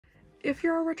If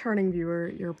you're a returning viewer,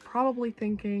 you're probably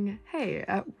thinking, hey,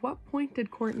 at what point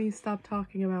did Courtney stop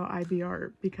talking about IB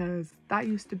art? Because that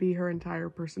used to be her entire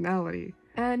personality.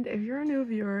 And if you're a new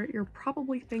viewer, you're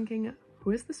probably thinking,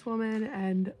 who is this woman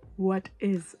and what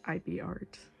is IB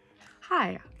art?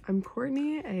 Hi, I'm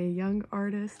Courtney, a young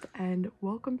artist, and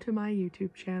welcome to my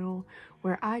YouTube channel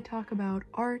where I talk about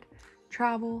art,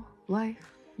 travel,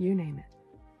 life, you name it.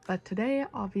 But today,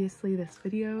 obviously, this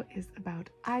video is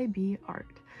about IB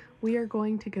art. We are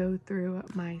going to go through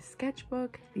my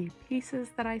sketchbook, the pieces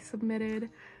that I submitted,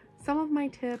 some of my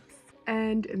tips,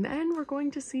 and in the end, we're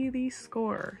going to see the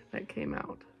score that came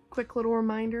out. Quick little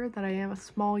reminder that I am a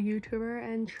small YouTuber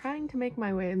and trying to make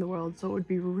my way in the world, so it would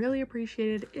be really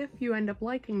appreciated if you end up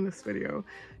liking this video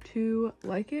to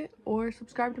like it or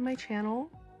subscribe to my channel,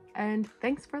 and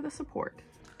thanks for the support.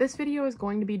 This video is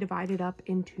going to be divided up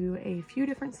into a few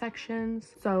different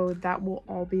sections, so that will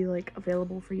all be like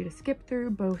available for you to skip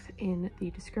through, both in the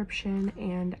description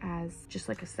and as just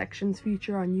like a sections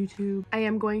feature on YouTube. I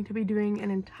am going to be doing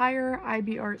an entire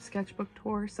IB art sketchbook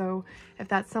tour, so if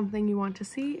that's something you want to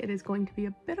see, it is going to be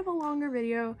a bit of a longer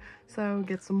video, so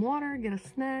get some water, get a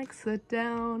snack, sit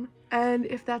down. And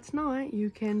if that's not, you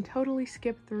can totally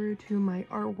skip through to my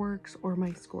artworks or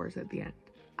my scores at the end.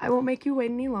 I won't make you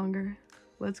wait any longer.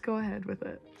 Let's go ahead with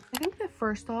it. I think that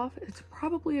first off, it's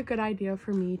probably a good idea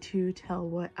for me to tell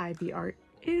what IB art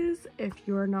is if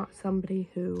you're not somebody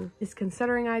who is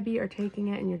considering IB or taking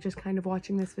it and you're just kind of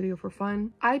watching this video for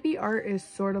fun. IB art is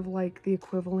sort of like the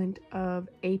equivalent of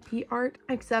AP art,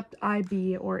 except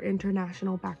IB, or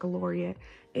International Baccalaureate,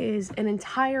 is an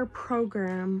entire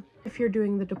program if you're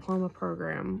doing the diploma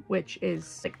program, which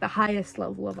is like the highest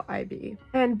level of IB.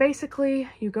 And basically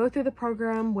you go through the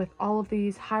program with all of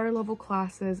these higher level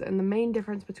classes, and the main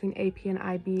difference between AP and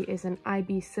IB is an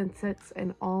IB, since it's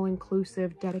an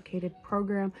all-inclusive dedicated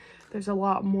program, there's a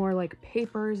lot more like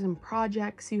papers and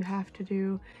projects you have to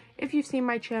do. If you've seen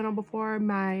my channel before,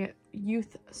 my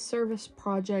youth service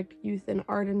project, Youth and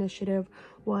Art Initiative,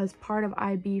 was part of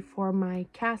IB for my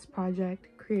CAS project,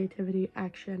 Creativity,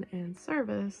 Action, and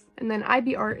Service. And then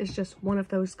IB art is just one of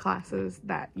those classes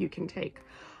that you can take.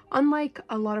 Unlike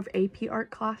a lot of AP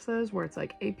art classes where it's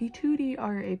like AP 2D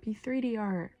art, AP 3D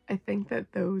art, I think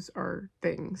that those are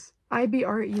things. IB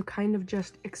art, you kind of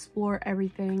just explore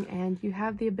everything and you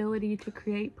have the ability to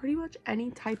create pretty much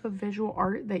any type of visual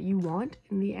art that you want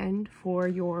in the end for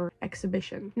your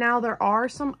exhibition. Now, there are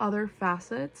some other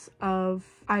facets of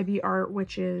IB art,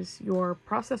 which is your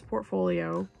process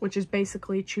portfolio, which is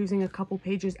basically choosing a couple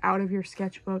pages out of your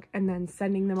sketchbook and then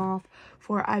sending them off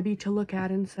for IB to look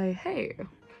at and say, hey,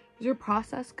 is your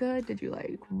process good? Did you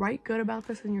like write good about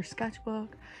this in your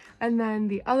sketchbook? And then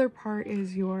the other part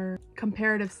is your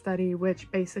comparative study,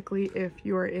 which basically, if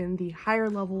you're in the higher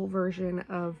level version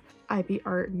of IB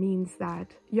art, means that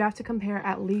you have to compare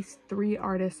at least 3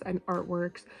 artists and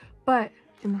artworks, but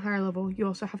in the higher level, you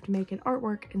also have to make an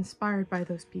artwork inspired by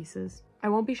those pieces. I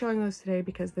won't be showing those today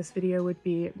because this video would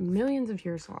be millions of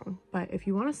years long, but if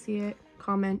you want to see it,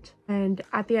 comment, and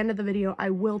at the end of the video I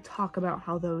will talk about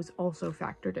how those also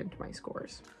factored into my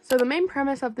scores. So the main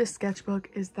premise of this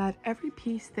sketchbook is that every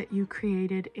piece that you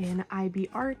created in IB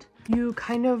art, you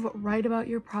kind of write about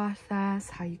your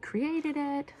process, how you created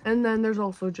it, and then there's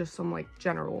also just some like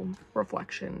general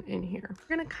reflection in here.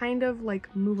 We're gonna kind of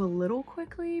like move a little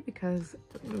quickly because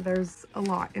there's a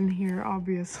lot in here,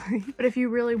 obviously. But if you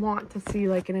really want to see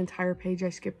like an entire page I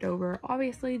skipped over,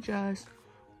 obviously just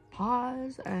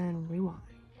pause and rewind.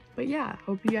 But yeah,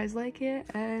 hope you guys like it,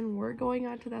 and we're going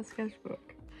on to that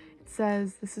sketchbook. It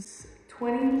says this is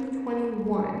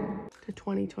 2021 to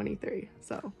 2023.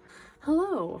 So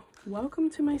hello, welcome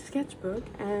to my sketchbook,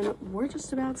 and we're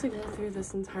just about to go through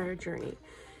this entire journey.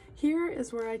 Here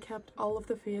is where I kept all of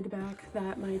the feedback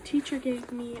that my teacher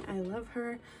gave me. I love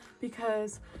her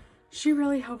because she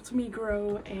really helped me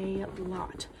grow a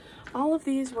lot. All of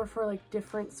these were for like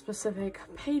different specific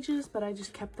pages, but I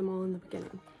just kept them all in the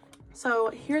beginning. So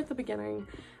here at the beginning,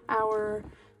 our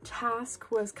task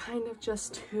was kind of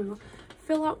just to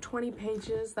fill out 20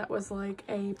 pages. That was like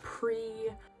a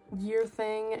pre-year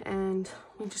thing, and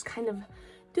we just kind of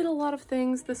did a lot of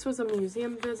things. This was a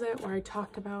museum visit where I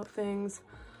talked about things,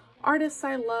 artists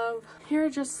I love. Here are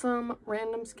just some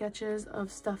random sketches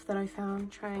of stuff that I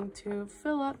found trying to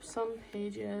fill up some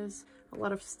pages. A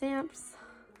lot of stamps.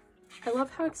 I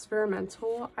love how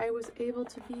experimental I was able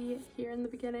to be here in the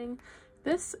beginning.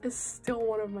 This is still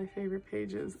one of my favorite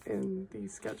pages in the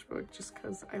sketchbook just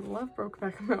because I love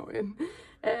Brokeback Mountain,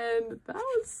 and that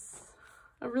was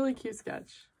a really cute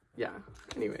sketch. Yeah,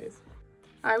 anyways.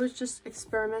 I was just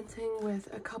experimenting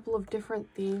with a couple of different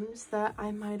themes that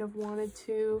I might have wanted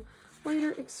to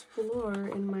later explore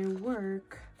in my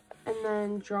work, and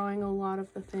then drawing a lot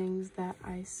of the things that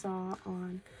I saw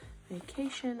on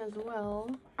vacation as well.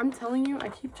 I'm telling you, I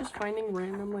keep just finding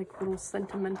random like little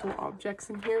sentimental objects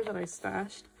in here that I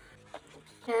stashed.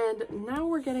 And now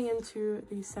we're getting into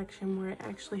the section where I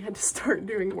actually had to start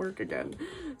doing work again.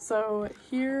 So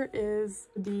here is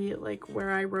the like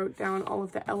where I wrote down all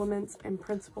of the elements and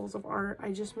principles of art.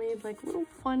 I just made like little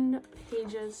fun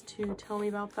pages to tell me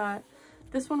about that.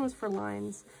 This one was for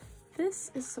lines.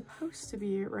 This is supposed to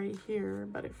be right here,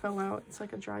 but it fell out. It's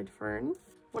like a dried fern.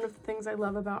 One of the things I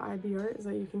love about IB art is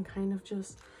that you can kind of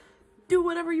just do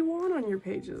whatever you want on your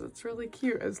pages. It's really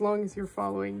cute as long as you're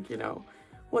following, you know,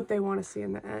 what they want to see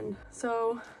in the end.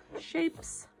 So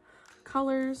shapes,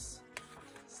 colors,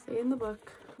 stay in the book,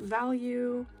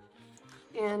 value,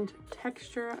 and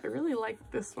texture. I really like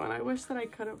this one. I wish that I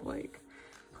could have like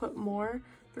put more.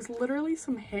 There's literally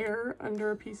some hair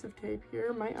under a piece of tape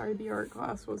here. My IB art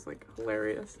class was like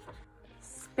hilarious.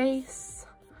 Space,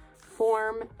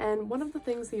 form, and one of the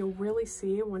things that you'll really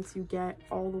see once you get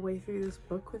all the way through this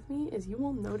book with me is you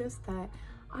will notice that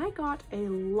I got a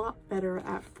lot better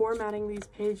at formatting these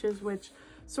pages, which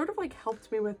sort of like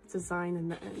helped me with design in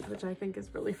the end, which I think is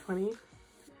really funny.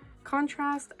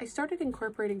 Contrast, I started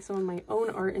incorporating some of my own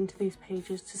art into these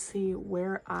pages to see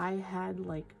where I had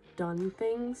like done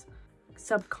things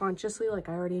subconsciously, like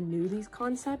I already knew these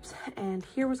concepts. And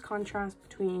here was contrast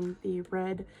between the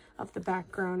red of the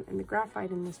background and the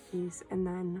graphite in this piece, and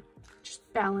then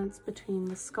just balance between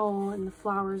the skull and the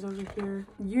flowers over here.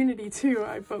 Unity too,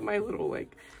 I put my little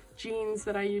like jeans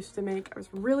that I used to make. I was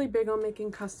really big on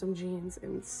making custom jeans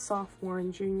in sophomore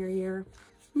and junior year.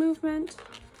 Movement,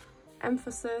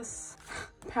 emphasis,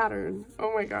 pattern.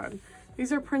 Oh my god.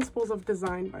 These are principles of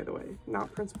design, by the way,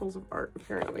 not principles of art,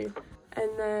 apparently. And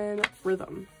then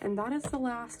rhythm. And that is the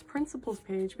last principles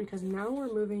page, because now we're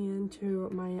moving into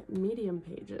my medium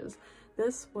pages.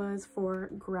 This was for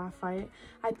graphite.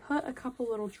 I put a couple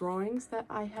little drawings that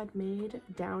I had made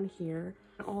down here.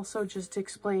 Also just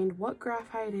explained what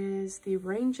graphite is, the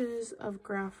ranges of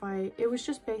graphite. It was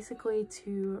just basically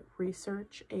to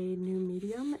research a new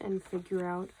medium and figure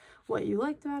out what you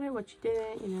liked about it, what you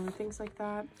didn't, you know, things like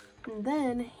that. And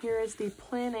then here is the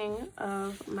planning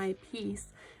of my piece.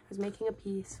 I was making a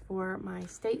piece for my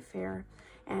state fair,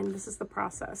 and this is the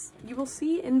process. You will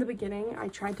see in the beginning, I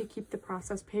tried to keep the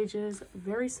process pages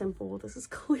very simple. This is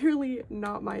clearly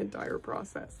not my entire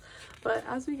process, but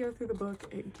as we go through the book,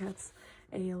 it gets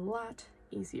a lot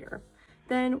easier.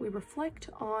 Then we reflect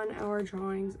on our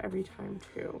drawings every time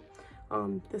too.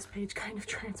 This page kind of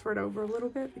transferred over a little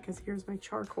bit because here's my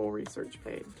charcoal research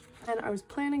page. And I was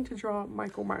planning to draw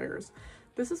Michael Myers.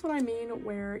 This is what I mean,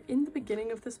 where in the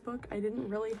beginning of this book, I didn't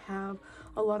really have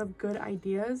a lot of good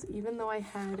ideas, even though I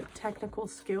had technical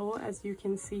skill, as you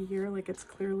can see here, like it's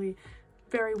clearly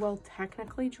very well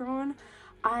technically drawn.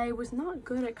 I was not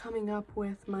good at coming up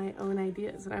with my own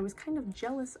ideas, and I was kind of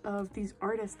jealous of these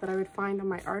artists that I would find on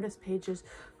my artist pages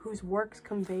whose works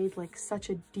conveyed like such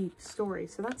a deep story.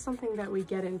 So that's something that we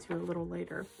get into a little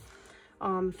later.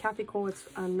 Kathy Kollwitz,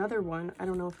 another one, I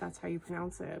don't know if that's how you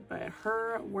pronounce it, but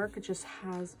her work just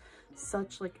has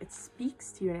such, like, it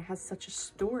speaks to you, and it has such a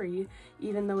story,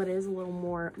 even though it is a little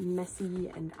more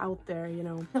messy and out there, you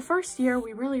know. The first year,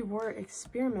 we really were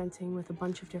experimenting with a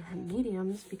bunch of different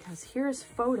mediums, because here's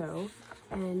photo,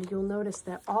 and you'll notice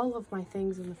that all of my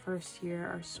things in the first year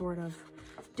are sort of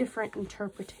different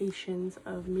interpretations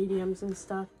of mediums and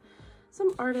stuff.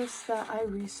 Some artists that I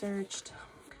researched.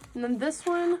 And then this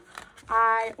one,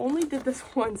 I only did this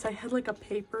once. I had like a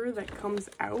paper that comes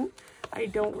out. I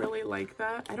don't really like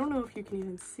that. I don't know if you can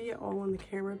even see it all on the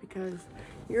camera because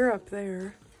you're up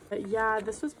there. But yeah,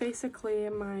 this was basically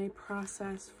my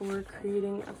process for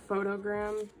creating a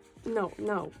photogram.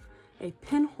 A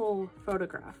pinhole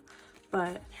photograph.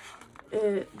 But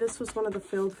this was one of the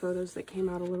filled photos that came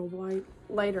out a little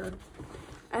lighter.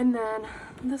 And then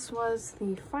this was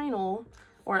the final,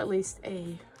 or at least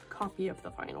a copy of the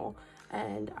final,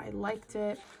 and I liked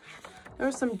it. There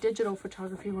was some digital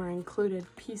photography where I included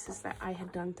pieces that I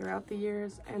had done throughout the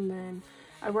years, and then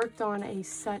I worked on a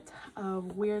set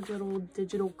of weird little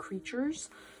digital creatures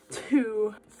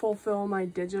to fulfill my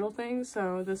digital thing.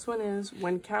 So this one is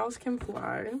When Cows Can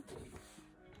Fly.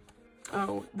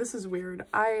 Oh, this is weird.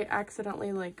 I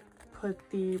accidentally like put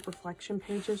the reflection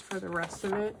pages for the rest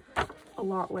of it a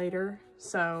lot later,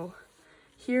 so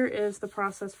here is the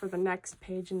process for the next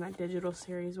page in that digital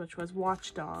series, which was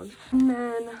Watchdog. And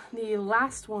then the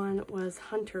last one was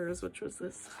Hunters, which was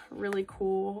this really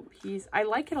cool piece. I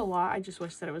like it a lot. I just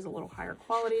wish that it was a little higher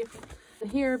quality.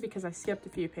 And here, because I skipped a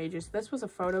few pages, this was a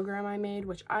photogram I made,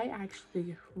 which I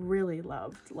actually really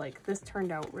loved. Like, this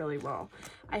turned out really well.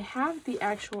 I have the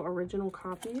actual original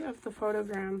copy of the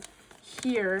photogram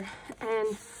here,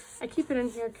 and I keep it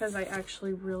in here because I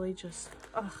actually really just,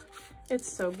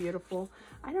 it's so beautiful.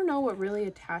 I don't know what really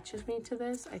attaches me to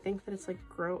this. I think that it's like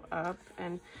grow up,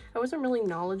 and I wasn't really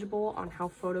knowledgeable on how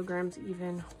photograms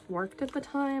even worked at the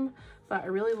time, but I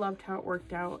really loved how it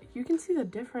worked out. You can see the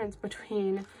difference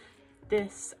between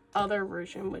this other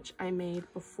version, which I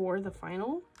made before the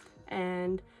final,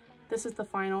 and this is the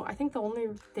final. I think the only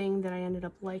thing that I ended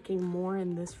up liking more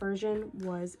in this version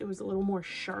was it was a little more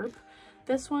sharp.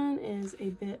 This one is a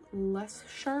bit less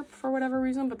sharp for whatever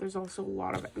reason, but there's also a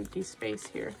lot of empty space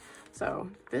here. So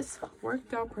this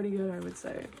worked out pretty good, I would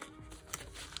say.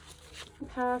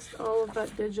 Past all of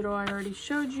that digital I already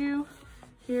showed you.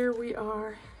 Here we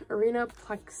are, Irina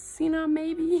Plexina,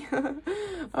 maybe,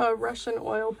 a Russian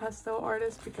oil pastel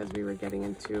artist, because we were getting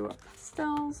into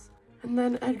pastels. And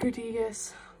then Edgar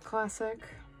Degas, classic.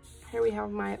 Here we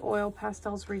have my oil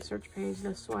pastels research page.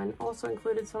 This one also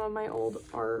included some of my old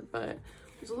art, but it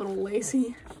was a little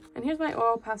lazy. And here's my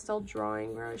oil pastel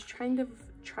drawing where I was trying to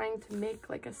make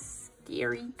like a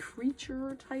scary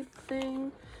creature type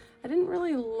thing. I didn't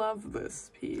really love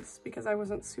this piece because I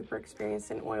wasn't super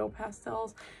experienced in oil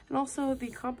pastels, and also the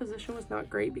composition was not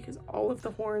great because all of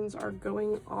the horns are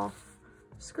going off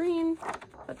screen.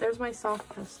 But there's my soft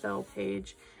pastel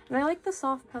page, and I like the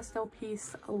soft pastel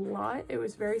piece a lot. It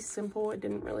was very simple. It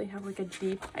didn't really have like a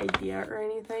deep idea or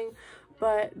anything,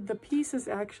 but the piece is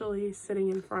actually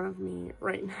sitting in front of me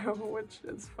right now, which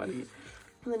is funny.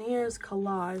 And then here's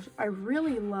collage. I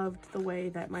really loved the way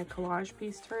that my collage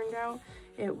piece turned out.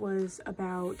 It was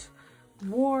about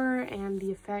war and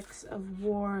the effects of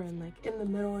war, and like in the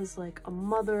middle is like a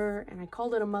mother, and I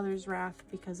called it A Mother's Wrath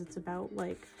because it's about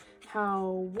like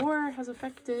how war has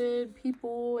affected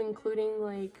people, including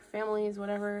like families,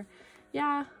 whatever.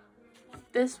 Yeah,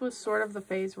 this was sort of the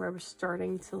phase where I was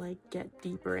starting to like get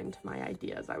deeper into my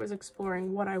ideas. I was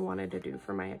exploring what I wanted to do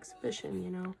for my exhibition,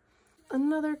 you know.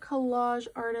 Another collage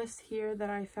artist here that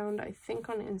I found, I think,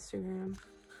 on Instagram.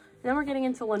 Now we're getting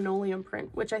into linoleum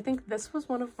print, which I think this was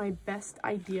one of my best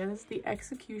ideas. The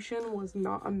execution was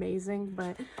not amazing,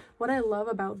 but what I love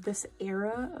about this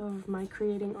era of my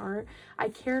creating art, I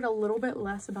cared a little bit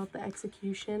less about the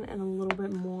execution and a little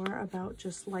bit more about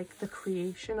just like the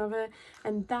creation of it,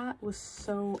 and that was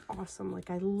so awesome. Like,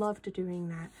 I loved doing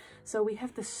that. So we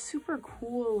have this super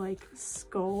cool like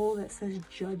skull that says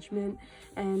Judgment,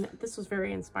 and this was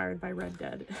very inspired by Red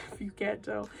Dead, if you can't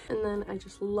tell. And then I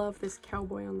just love this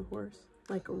cowboy on the horse,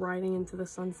 like riding into the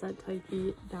sunset type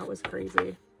beat. That was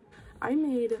crazy. I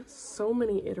made so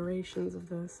many iterations of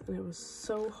this, and it was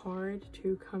so hard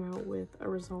to come out with a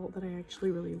result that I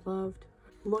actually really loved.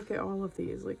 Look at all of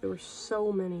these, like there were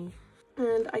so many.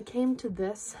 And I came to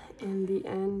this in the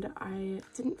end. I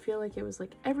didn't feel like it was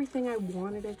like everything I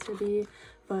wanted it to be,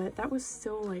 but that was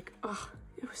still like, oh,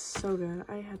 it was so good.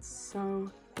 I had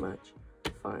so much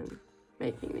fun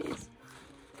making these.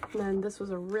 And then this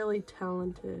was a really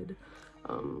talented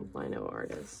lino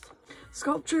artist.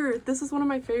 Sculpture! This is one of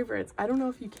my favorites. I don't know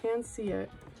if you can see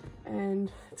it,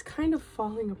 and it's kind of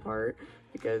falling apart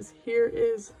because here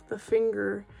is the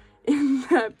finger in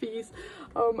that piece.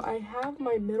 I have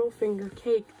my middle finger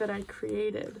cake that I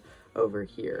created over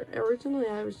here. Originally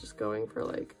I was just going for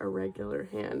like a regular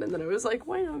hand, and then I was like,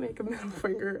 why not make a middle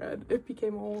finger, and it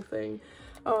became a whole thing.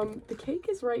 The cake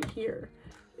is right here.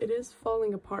 It is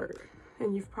falling apart,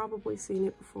 and you've probably seen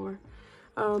it before.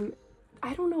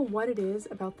 I don't know what it is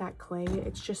about that clay.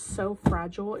 It's just so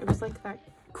fragile. It was like that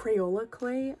Crayola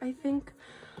clay, I think.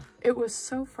 It was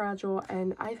so fragile,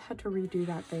 and I've had to redo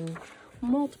that thing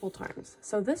multiple times.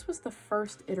 So this was the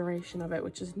first iteration of it,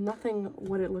 which is nothing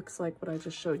what it looks like what I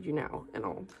just showed you now, and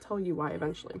I'll tell you why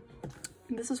eventually.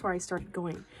 And this is where I started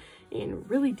going in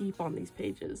really deep on these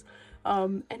pages.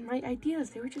 And my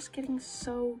ideas, they were just getting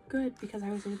so good because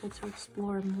I was able to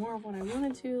explore more of what I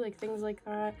wanted to, like things like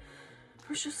that. There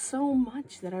was just so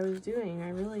much that I was doing. I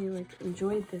really like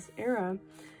enjoyed this era,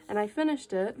 and I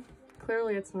finished it.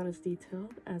 Clearly it's not as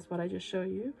detailed as what I just showed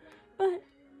you, but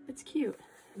it's cute,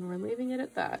 and we're leaving it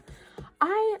at that.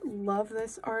 I love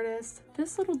this artist.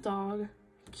 This little dog,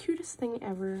 cutest thing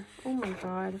ever. Oh my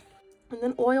god. And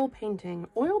then oil painting.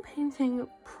 Oil painting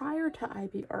prior to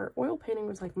IB art, oil painting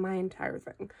was like my entire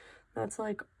thing. That's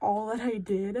like all that I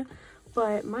did.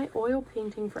 but my oil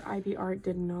painting for IB art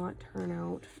did not turn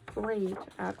out great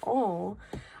at all.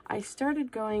 I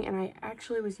started going, and I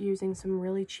actually was using some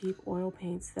really cheap oil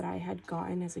paints that I had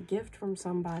gotten as a gift from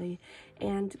somebody,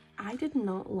 and I did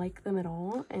not like them at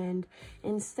all. And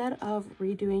instead of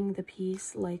redoing the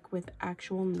piece like with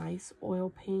actual nice oil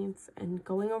paints and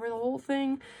going over the whole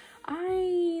thing,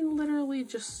 I literally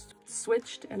just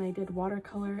switched and I did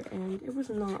watercolor, and it was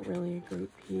not really a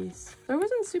great piece. So I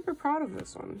wasn't super proud of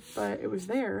this one, but it was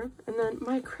there. And then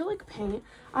my acrylic paint,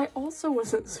 I also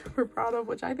wasn't super proud of,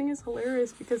 which I think is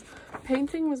hilarious because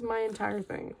painting was my entire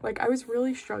thing. Like, I was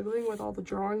really struggling with all the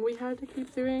drawing we had to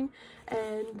keep doing,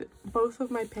 and both of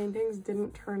my paintings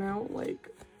didn't turn out like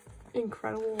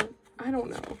incredible. I don't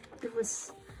know. It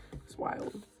was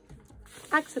wild.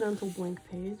 Accidental blank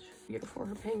page. Beautiful.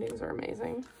 Her paintings are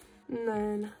amazing. And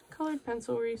then colored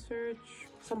pencil research.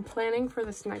 Some planning for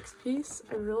this next piece.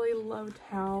 I really loved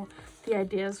how the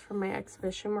ideas from my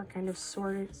exhibition were kind of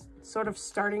sort of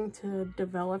starting to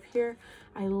develop here.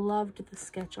 I loved the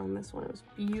sketch on this one. It was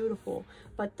beautiful,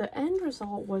 but the end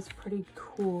result was pretty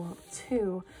cool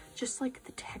too. Just like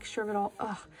the texture of it all.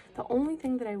 Ugh. The only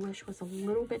thing that I wish was a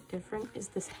little bit different is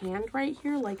this hand right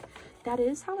here. Like, that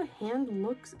is how the hand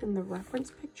looks in the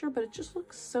reference picture, but it just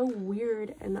looks so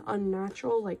weird and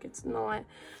unnatural. Like, it's not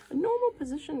a normal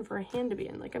position for a hand to be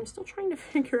in. Like, I'm still trying to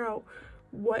figure out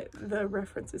what the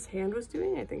reference's hand was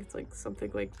doing. I think it's like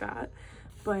something like that,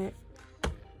 but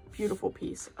beautiful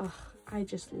piece. Ugh, I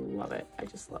just love it. I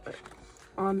just love it.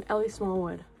 Ellie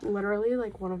Smallwood, literally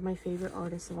like one of my favorite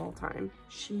artists of all time.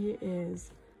 She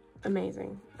is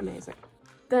amazing, amazing.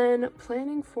 Then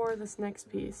planning for this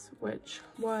next piece, which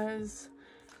was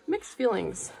mixed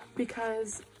feelings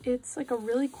because it's like a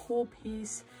really cool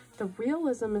piece. The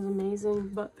realism is amazing,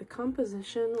 but the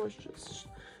composition was just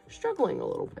struggling a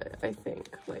little bit, I think.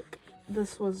 Like,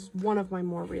 this was one of my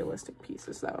more realistic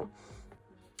pieces though.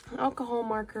 Alcohol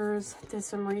markers, did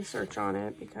some research on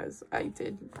it because I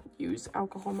did use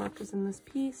alcohol markers in this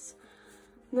piece.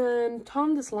 Then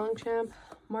Tom DeSlongchamp,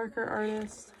 marker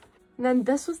artist. And then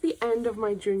this was the end of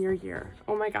my junior year.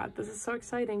 Oh my god, this is so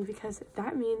exciting because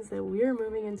that means that we are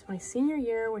moving into my senior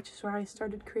year, which is where I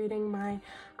started creating my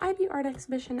IB art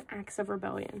exhibition, Acts of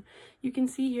Rebellion. You can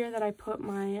see here that I put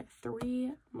my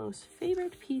 3 most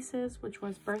favorite pieces, which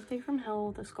was Birthday from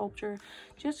Hell, the sculpture,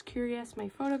 Just Curious, my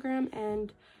photogram,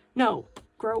 and no,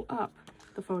 Grow Up,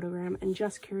 the photogram, and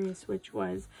Just Curious, which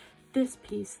was this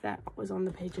piece that was on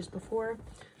the pages before.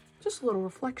 Just a little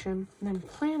reflection, and then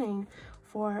planning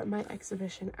for my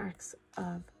exhibition, Acts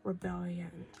of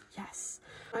Rebellion. Yes,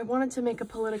 I wanted to make a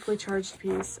politically charged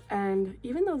piece, and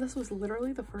even though this was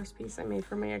literally the first piece I made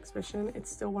for my exhibition,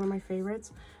 it's still one of my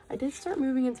favorites. I did start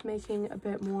moving into making a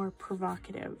bit more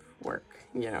provocative work,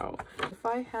 you know. If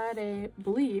I had a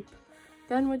bleep,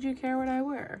 then would you care what I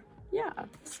wear? Yeah,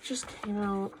 this just came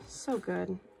out so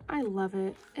good. I love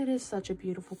it. It is such a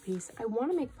beautiful piece. I want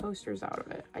to make posters out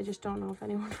of it. I just don't know if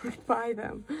anyone would buy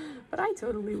them, but I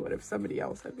totally would if somebody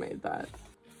else had made that.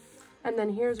 And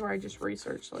then here's where I just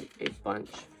researched like a bunch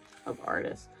of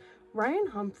artists. Ryan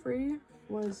Humphrey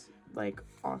was like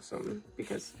awesome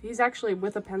because he's actually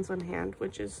With a Pencil in Hand,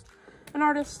 which is an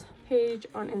artist page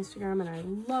on Instagram, and I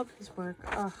love his work.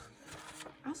 Ugh.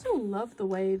 I also love the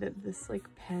way that this like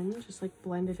pen just like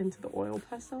blended into the oil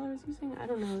pastel I was using. I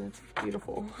don't know, that's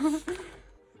beautiful.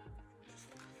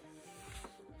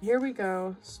 Here we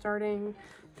go,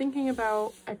 thinking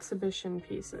about exhibition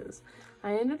pieces.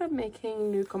 I ended up making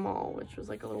Nuka Mall, which was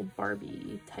like a little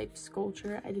Barbie type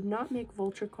sculpture. I did not make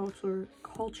Vulture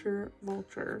Vulture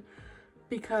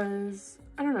because,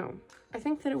 I don't know, I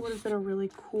think that it would have been a really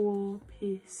cool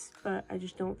piece, but I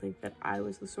just don't think that I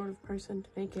was the sort of person to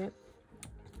make it.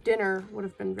 Dinner would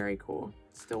have been very cool.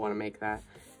 Still want to make that.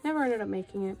 Never ended up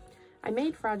making it. I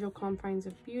made Fragile Confines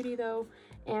of Beauty though,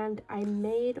 and I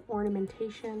made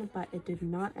Ornamentation, but it did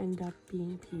not end up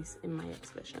being a piece in my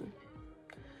exhibition.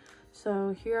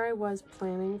 So here I was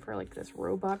planning for like this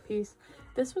robot piece.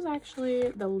 This was actually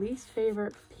the least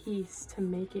favorite piece to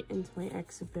make it into my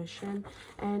exhibition,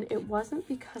 and it wasn't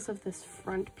because of this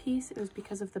front piece, it was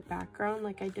because of the background.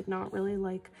 Like, I did not really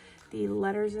like the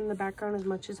letters in the background as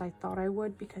much as I thought I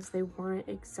would because they weren't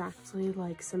exactly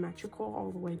like symmetrical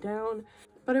all the way down,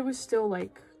 but it was still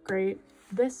like great.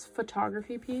 This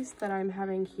photography piece that I'm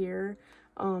having here,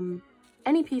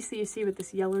 any piece that you see with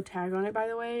this yellow tag on it, by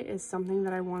the way, is something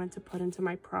that I wanted to put into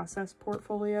my process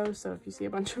portfolio. So if you see a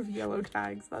bunch of yellow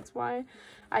tags, that's why.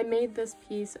 I made this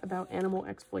piece about animal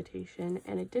exploitation,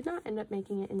 and it did not end up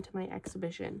making it into my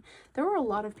exhibition. There were a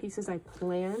lot of pieces I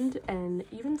planned, and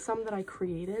even some that I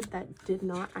created that did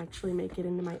not actually make it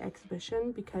into my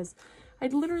exhibition because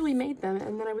I'd literally made them,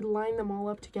 and then I would line them all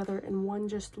up together, and one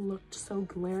just looked so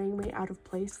glaringly out of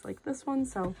place like this one,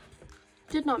 so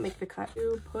did not make the cut.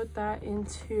 To put that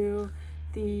into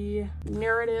the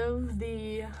narrative,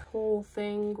 the whole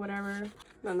thing, whatever,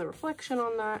 then the reflection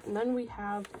on that, and then we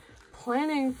have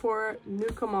planning for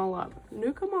Nuke 'em All Up.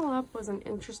 Nuke 'em All Up was an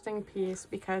interesting piece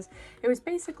because it was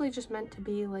basically just meant to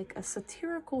be like a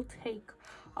satirical take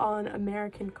on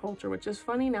American culture, which is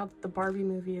funny now that the Barbie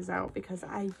movie is out, because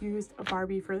I used a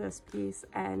Barbie for this piece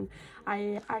and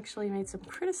I actually made some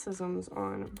criticisms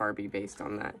on Barbie based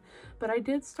on that. But I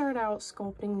did start out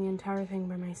sculpting the entire thing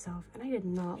by myself, and I did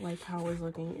not like how it was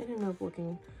looking. It ended up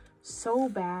looking so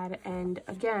bad, and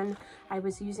again, I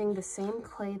was using the same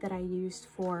clay that I used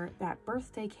for that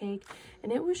birthday cake,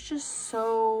 and it was just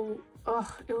so,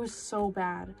 it was so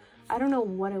bad. I don't know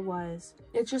what it was.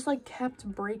 It just like kept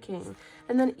breaking.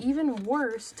 And then even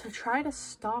worse, to try to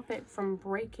stop it from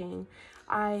breaking,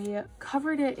 I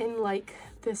covered it in like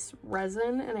this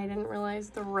resin, and I didn't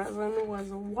realize the resin was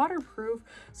waterproof,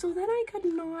 so then I could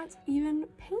not even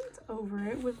paint over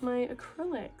it with my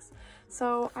acrylics.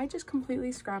 So I just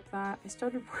completely scrapped that. I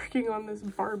started working on this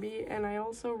Barbie, and I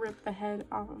also ripped the head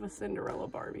off of a Cinderella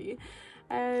Barbie.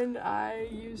 And I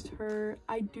used her.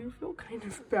 I do feel kind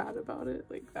of bad about it.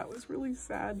 Like, that was really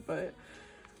sad, but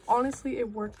honestly, it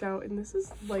worked out. And this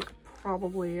is like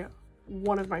probably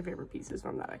one of my favorite pieces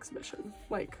from that exhibition.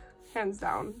 Like, hands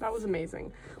down, that was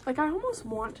amazing. Like, I almost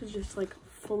want to just like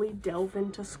fully delve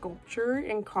into sculpture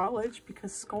in college,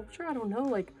 because sculpture, I don't know,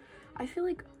 like, I feel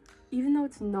like even though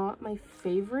it's not my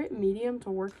favorite medium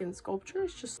to work in, sculpture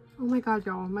is just, oh my god,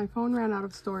 y'all, my phone ran out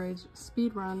of storage.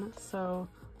 Speed run. So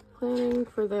planning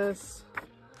for this,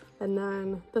 and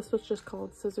then this was just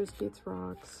called Scissors Beats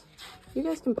Rocks. You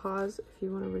guys can pause if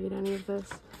you want to read any of this.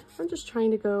 I'm just trying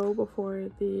to go before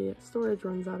the storage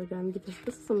runs out again, because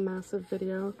this is a massive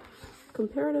video.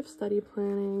 Comparative study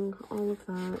planning, all of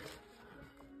that.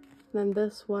 Then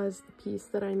this was the piece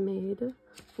that I made,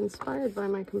 inspired by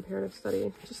my comparative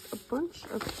study. Just a bunch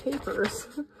of papers.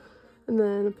 And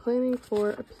then planning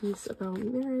for a piece about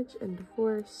marriage and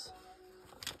divorce.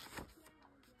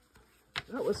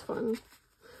 That was fun.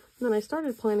 And then I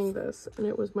started planning this, and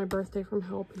it was my birthday from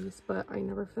hell piece, but I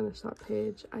never finished that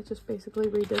page. I just basically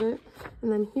redid it.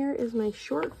 And then here is my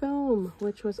short film,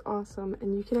 which was awesome,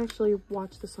 and you can actually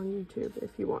watch this on YouTube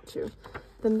if you want to.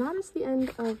 Then that is the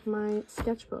end of my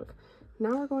sketchbook.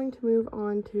 Now we're going to move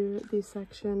on to the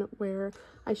section where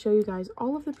I show you guys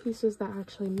all of the pieces that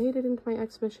actually made it into my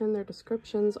exhibition, their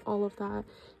descriptions, all of that.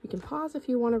 You can pause if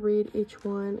you want to read each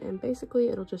one, and basically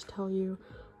it'll just tell you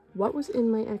what was in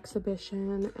my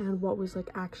exhibition and what was like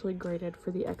actually graded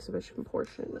for the exhibition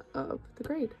portion of the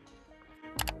grade.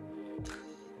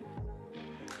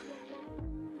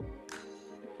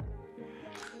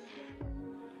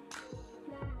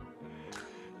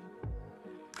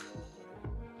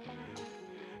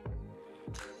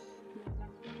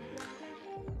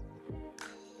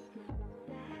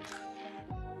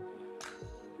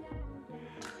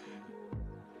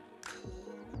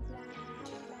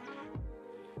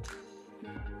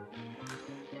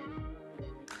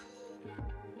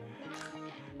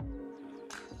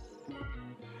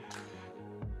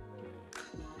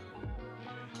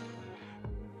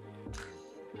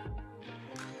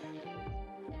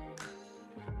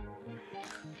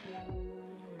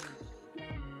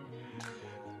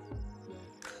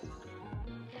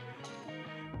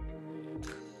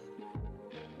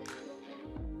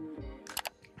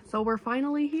 So we're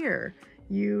finally here.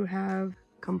 You have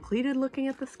completed looking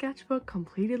at the sketchbook,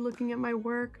 completed looking at my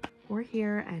work. We're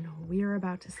here and we are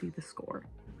about to see the score.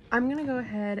 I'm gonna go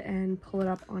ahead and pull it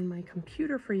up on my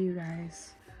computer for you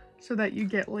guys so that you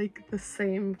get like the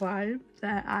same vibe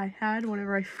that I had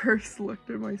whenever I first looked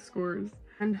at my scores.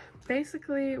 And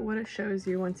basically what it shows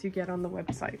you once you get on the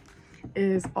website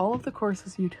is all of the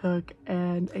courses you took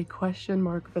and a question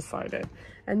mark beside it.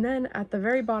 And then at the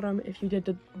very bottom, if you did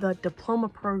the diploma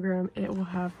program, it will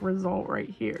have result right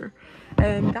here.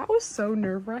 And that was so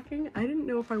nerve-wracking. I didn't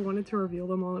know if I wanted to reveal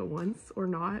them all at once or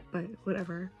not, but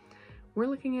whatever. We're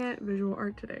looking at visual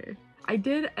art today. I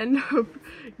did end up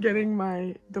getting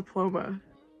my diploma.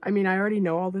 I mean, I already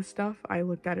know all this stuff. I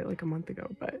looked at it like a month ago,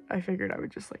 but I figured I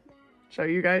would just like show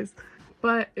you guys.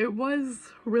 But it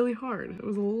was really hard. It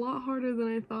was a lot harder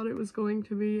than I thought it was going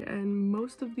to be, and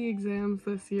most of the exams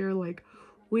this year, like,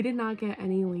 we did not get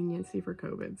any leniency for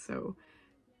COVID, so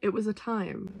it was a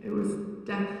time. It was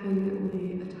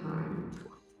definitely a time.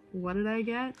 What did I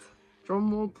get?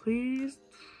 Drum roll, please.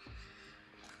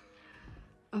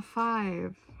 A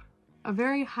 5. A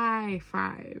very high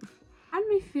 5. Had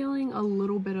me feeling a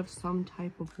little bit of some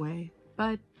type of way,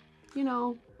 but, you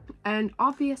know, And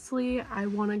obviously, I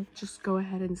want to just go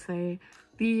ahead and say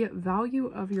the value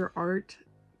of your art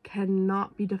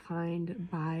cannot be defined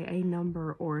by a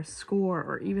number or a score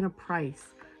or even a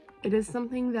price. It is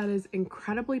something that is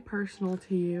incredibly personal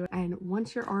to you, and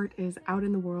once your art is out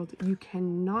in the world, you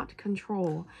cannot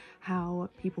control how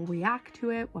people react to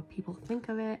it, what people think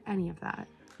of it, any of that.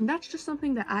 And that's just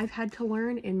something that I've had to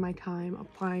learn in my time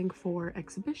applying for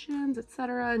exhibitions,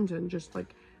 etc., and just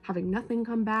like having nothing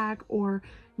come back, or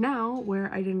now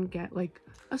where I didn't get like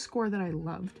a score that I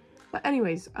loved. But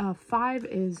anyways, 5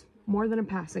 is more than a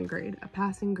passing grade. A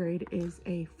passing grade is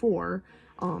a 4.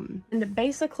 And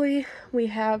basically we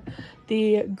have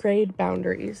the grade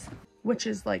boundaries, which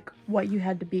is like what you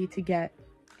had to be to get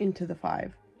into the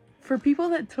 5. For people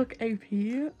that took AP,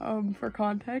 for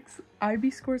context,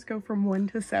 IB scores go from 1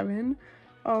 to 7.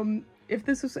 If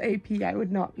this was AP, I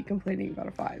would not be complaining about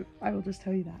a 5. I will just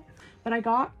tell you that. But I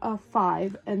got a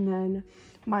 5, and then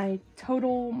my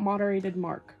total moderated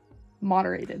mark,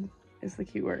 moderated is the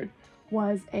key word,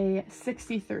 was a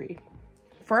 63.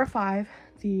 For a 5,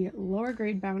 the lower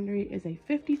grade boundary is a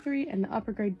 53 and the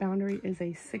upper grade boundary is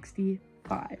a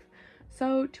 65.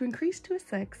 So to increase to a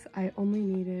 6, I only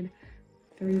needed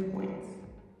 3 points.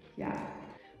 Yeah.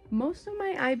 Most of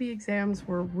my IB exams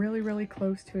were really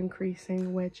close to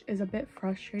increasing, which is a bit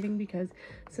frustrating because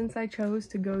since I chose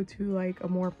to go to like a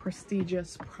more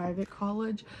prestigious private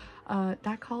college,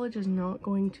 that college is not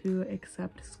going to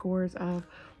accept scores of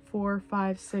 4,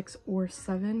 5, 6, or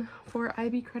 7 for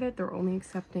IB credit. They're only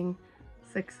accepting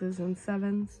 6s and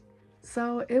 7s.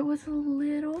 So it was a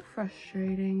little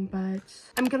frustrating, but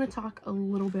I'm gonna talk a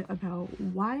little bit about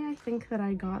why I think that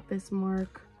I got this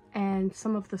mark and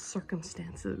some of the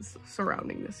circumstances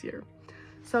surrounding this year.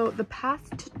 So the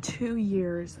past 2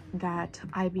 years that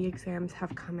IB exams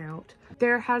have come out,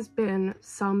 there has been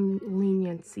some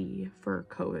leniency for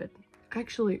COVID.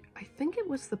 Actually, I think it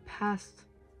was the past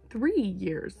 3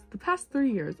 years.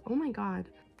 Oh my god.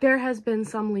 There has been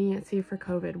some leniency for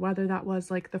COVID, whether that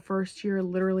was like the first year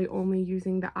literally only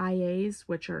using the IAs,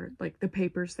 which are like the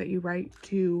papers that you write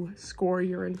to score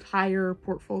your entire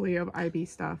portfolio of IB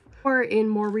stuff, or in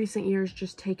more recent years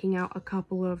just taking out a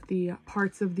couple of the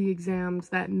parts of the exams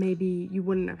that maybe you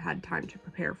wouldn't have had time to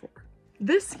prepare for.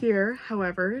 This year,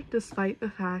 however, despite the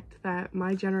fact that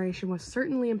my generation was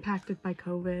certainly impacted by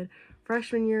COVID,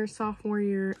 freshman year, sophomore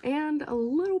year, and a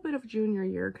little bit of junior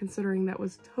year, considering that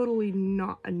was totally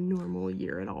not a normal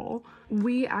year at all,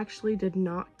 we actually did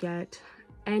not get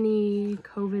any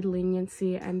COVID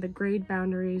leniency, and the grade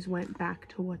boundaries went back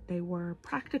to what they were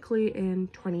practically in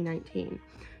 2019.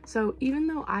 So even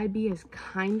though IB is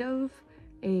kind of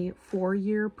a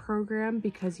 4-year program,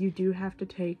 because you do have to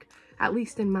take, at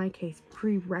least in my case,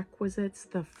 prerequisites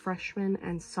the freshman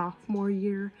and sophomore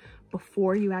year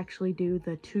before you actually do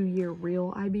the 2-year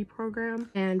real IB program,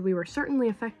 and we were certainly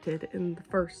affected in the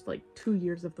first like 2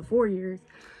 years of the 4 years,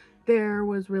 there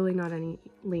was really not any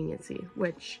leniency,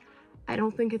 which I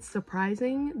don't think it's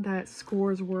surprising that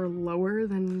scores were lower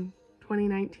than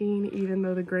 2019, even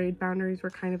though the grade boundaries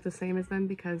were kind of the same as them,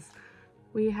 because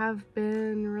we have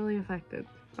been really affected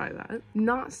by that.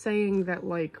 Not saying that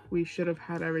like we should have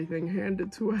had everything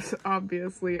handed to us,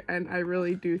 obviously, and I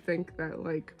really do think that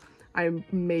like I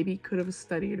maybe could have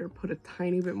studied or put a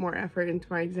tiny bit more effort into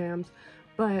my exams,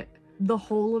 but the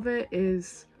whole of it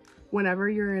is whenever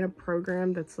you're in a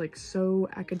program that's like so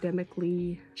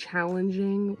academically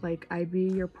challenging like IB,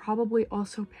 you're probably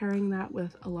also pairing that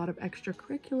with a lot of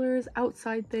extracurriculars,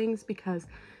 outside things, because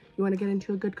you want to get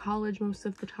into a good college most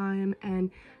of the time,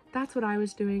 and that's what I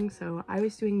was doing. So I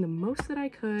was doing the most that I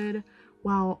could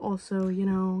while also, you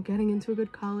know, getting into a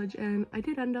good college, and I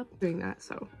did end up doing that,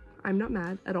 so I'm not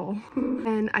mad at all.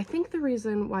 And I think the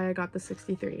reason why I got the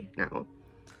 63 now,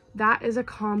 that is a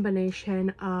combination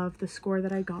of the score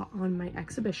that I got on my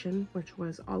exhibition, which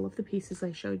was all of the pieces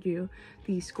I showed you,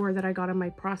 the score that I got on my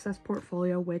process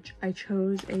portfolio, which I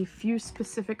chose a few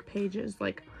specific pages,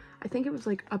 like I think it was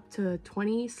like up to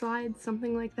 20 slides,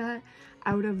 something like that,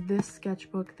 out of this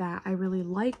sketchbook that I really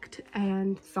liked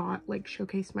and thought like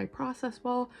showcased my process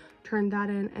well, turned that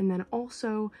in, and then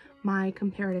also my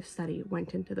comparative study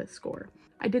went into this score.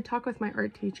 I did talk with my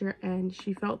art teacher and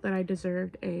she felt that I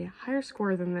deserved a higher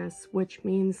score than this, which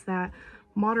means that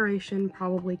moderation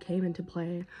probably came into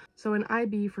play. So in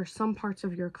IB, for some parts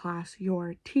of your class,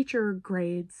 your teacher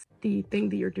grades the thing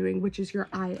that you're doing, which is your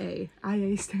IA.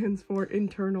 IA stands for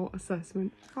internal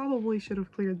assessment. Probably should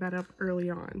have cleared that up early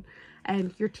on.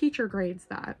 And your teacher grades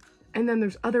that. And then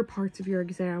there's other parts of your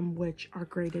exam which are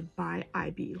graded by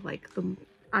IB, like the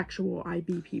actual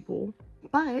IB people.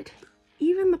 But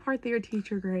even the part that your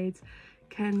teacher grades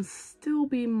can still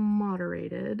be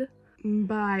moderated.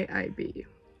 by IB,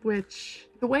 which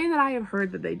the way that I have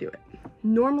heard that they do it,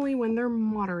 normally when they're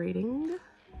moderating,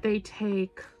 they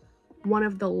take one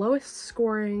of the lowest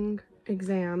scoring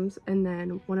exams and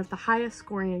then one of the highest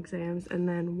scoring exams and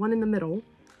then one in the middle.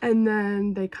 And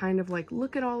then they kind of like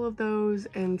look at all of those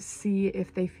and see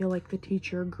if they feel like the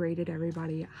teacher graded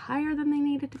everybody higher than they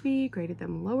needed to be, graded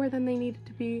them lower than they needed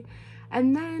to be.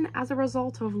 And then as a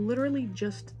result of literally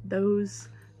just those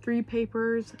 3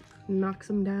 papers, knocks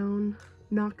them down,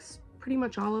 knocks pretty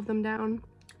much all of them down.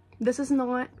 This is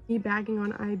not me bagging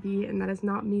on IB, and that is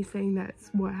not me saying that's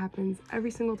what happens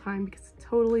every single time, because it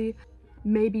totally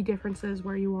may be differences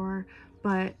where you are,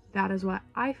 but that is what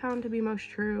I found to be most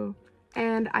true.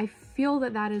 And I feel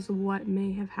that that is what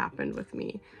may have happened with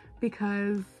me,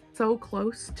 because so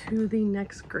close to the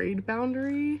next grade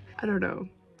boundary, I don't know.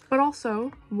 But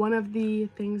also, one of the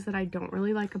things that I don't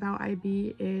really like about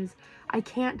IB is I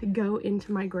can't go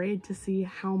into my grade to see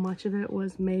how much of it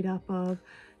was made up of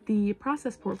the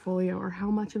process portfolio or how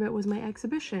much of it was my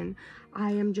exhibition.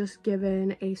 I am just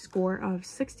given a score of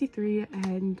 63,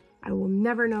 and I will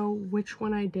never know which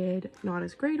one I did not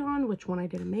as great on, which one I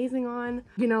did amazing on.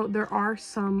 You know, there are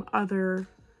some other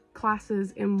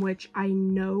classes in which I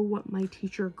know what my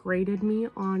teacher graded me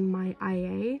on my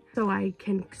IA, so I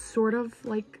can sort of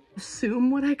like assume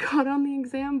what I got on the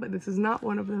exam, but this is not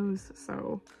one of those.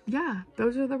 So yeah,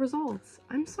 those are the results.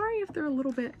 I'm sorry if they're a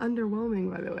little bit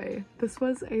underwhelming, by the way. This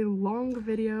was a long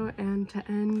video, and to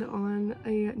end on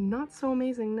a not so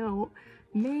amazing note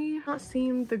may not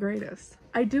seem the greatest.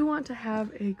 I do want to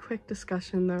have a quick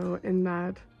discussion though, in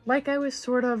that, like I was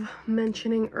sort of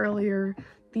mentioning earlier,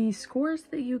 the scores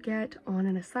that you get on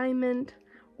an assignment,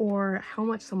 or how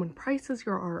much someone prices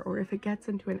your art, or if it gets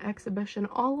into an exhibition,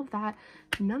 all of that,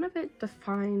 none of it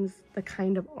defines the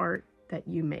kind of art that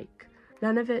you make.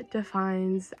 None of it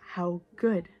defines how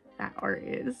good that art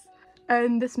is.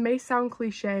 And this may sound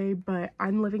cliche, but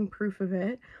I'm living proof of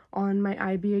it. On my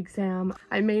IB exam,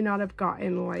 I may not have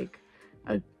gotten like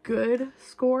a good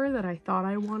score that I thought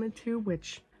I wanted to,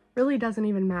 which really doesn't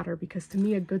even matter, because to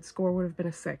me a good score would have been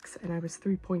a 6, and I was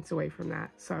 3 points away from that,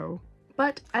 so.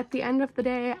 But at the end of the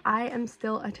day, I am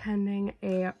still attending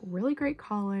a really great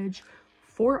college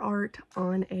for art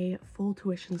on a full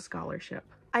tuition scholarship.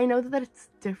 I know that it's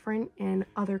different in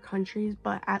other countries,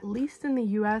 but at least in the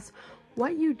US,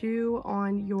 what you do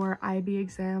on your IB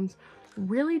exams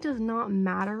really does not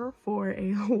matter for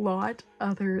a lot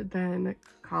other than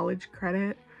college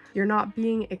credit. You're not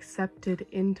being accepted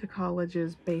into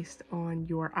colleges based on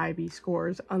your IB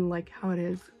scores, unlike how it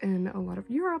is in a lot of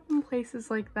Europe and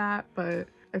places like that, but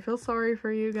I feel sorry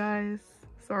for you guys.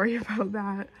 Sorry about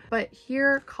that. But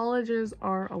here, colleges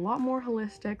are a lot more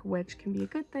holistic, which can be a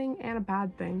good thing and a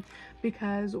bad thing,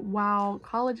 because while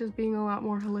colleges being a lot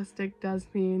more holistic does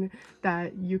mean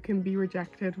that you can be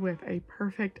rejected with a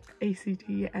perfect ACT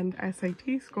and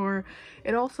SAT score,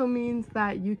 it also means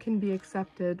that you can be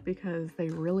accepted because they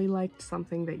really liked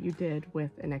something that you did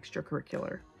with an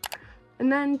extracurricular.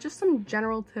 And then just some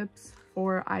general tips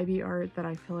for IB art that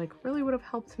I feel like really would have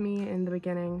helped me in the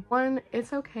beginning. One,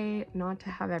 it's okay not to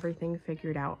have everything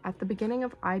figured out. At the beginning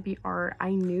of IB art,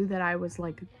 I knew that I was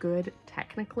like good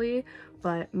technically,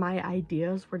 but my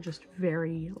ideas were just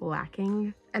very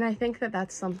lacking. And I think that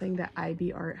that's something that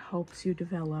IB art helps you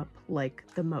develop like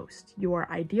the most.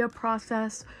 Your idea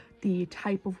process, the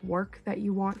type of work that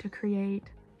you want to create.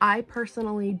 I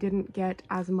personally didn't get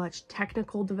as much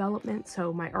technical development,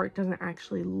 so my art doesn't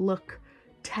actually look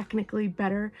technically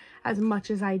better as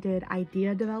much as I did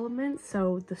idea development,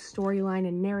 so the storyline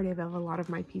and narrative of a lot of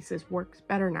my pieces works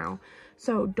better now.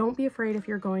 So don't be afraid if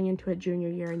you're going into a junior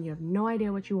year and you have no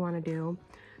idea what you want to do.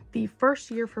 The first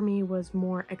year for me was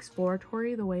more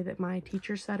exploratory, the way that my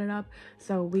teacher set it up,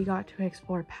 so we got to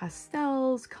explore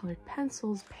pastels, colored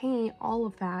pencils, paint, all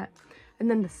of that. And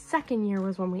then the second year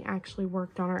was when we actually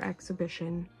worked on our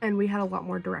exhibition, and we had a lot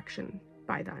more direction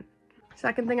by then.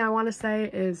 Second thing I want to say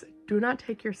is do not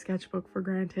take your sketchbook for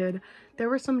granted. There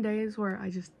were some days where I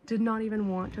just did not even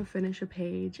want to finish a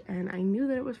page, and I knew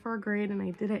that it was for a grade and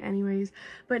I did it anyways,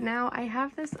 but now I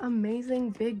have this amazing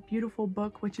big beautiful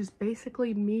book which is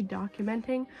basically me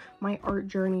documenting my art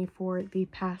journey for the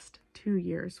past 2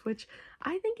 years, which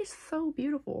I think is so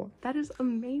beautiful. That is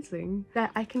amazing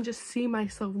that I can just see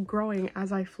myself growing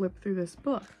as I flip through this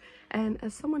book. And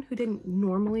as someone who didn't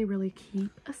normally really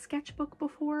keep a sketchbook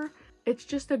before, it's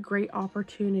just a great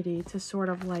opportunity to sort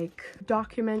of like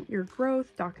document your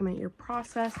growth, document your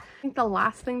process. I think the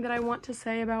last thing that I want to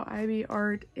say about IB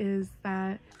art is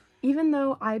that even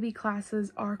though IB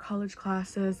classes are college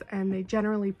classes and they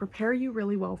generally prepare you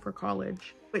really well for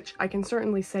college, which I can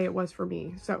certainly say it was for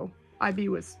me, so IB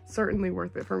was certainly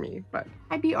worth it for me. But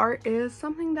IB art is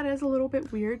something that is a little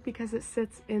bit weird because it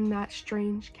sits in that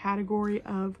strange category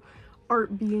of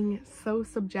art being so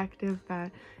subjective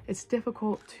that it's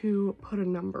difficult to put a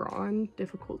number on,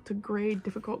 difficult to grade,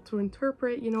 difficult to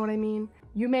interpret, you know what I mean?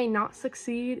 You may not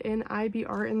succeed in IB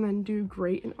art and then do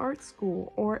great in art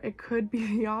school, or it could be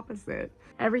the opposite.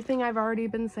 Everything I've already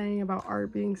been saying about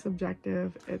art being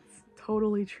subjective, it's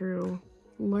totally true.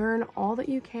 Learn all that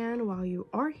you can while you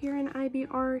are here in IB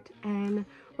art and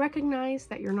recognize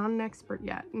that you're not an expert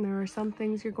yet, and there are some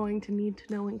things you're going to need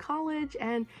to know in college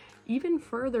and even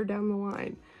further down the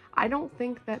line. I don't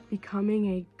think that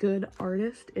becoming a good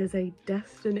artist is a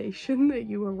destination that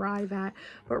you arrive at,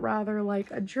 but rather like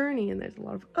a journey, and there's a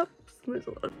lot of ups and there's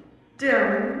a lot of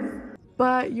downs.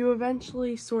 But you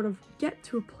eventually sort of get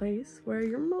to a place where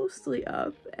you're mostly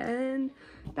up, and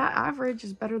that average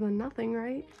is better than nothing,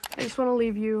 right? I just want to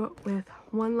leave you with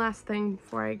one last thing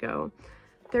before I go.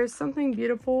 There's something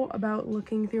beautiful about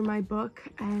looking through my book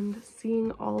and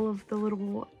seeing all of the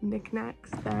little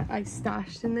knickknacks that I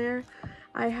stashed in there.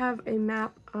 I have a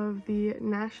map of the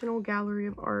National Gallery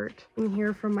of Art in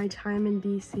here from my time in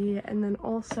DC, and then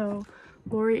also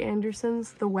Laurie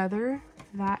Anderson's The Weather.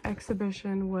 That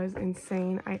exhibition was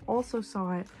insane. I also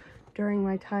saw it during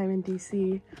my time in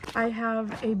DC. I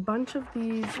have a bunch of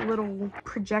these little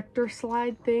projector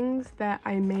slide things that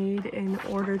I made in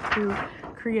order to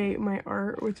create my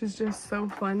art, which is just so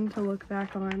fun to look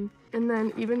back on. And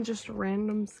then even just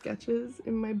random sketches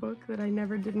in my book that I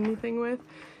never did anything with.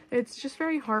 It's just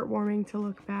very heartwarming to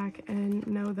look back and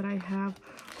know that I have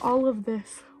all of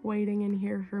this waiting in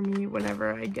here for me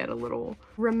whenever I get a little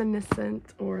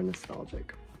reminiscent or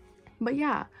nostalgic. But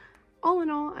yeah, all in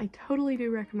all, I totally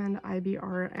do recommend IB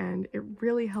art, and it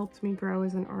really helped me grow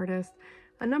as an artist.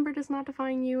 A number does not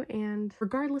define you, and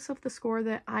regardless of the score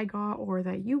that I got or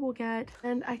that you will get,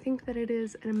 and I think that it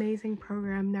is an amazing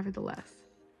program nevertheless.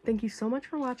 Thank you so much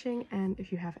for watching, and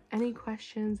if you have any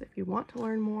questions, if you want to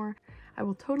learn more, I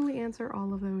will totally answer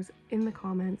all of those in the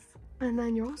comments. And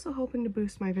then you're also hoping to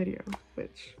boost my video,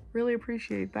 which really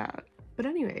appreciate that. But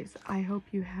anyways, I hope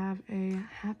you have a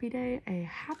happy day, a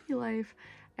happy life,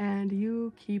 and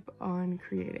you keep on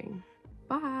creating.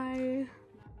 Bye!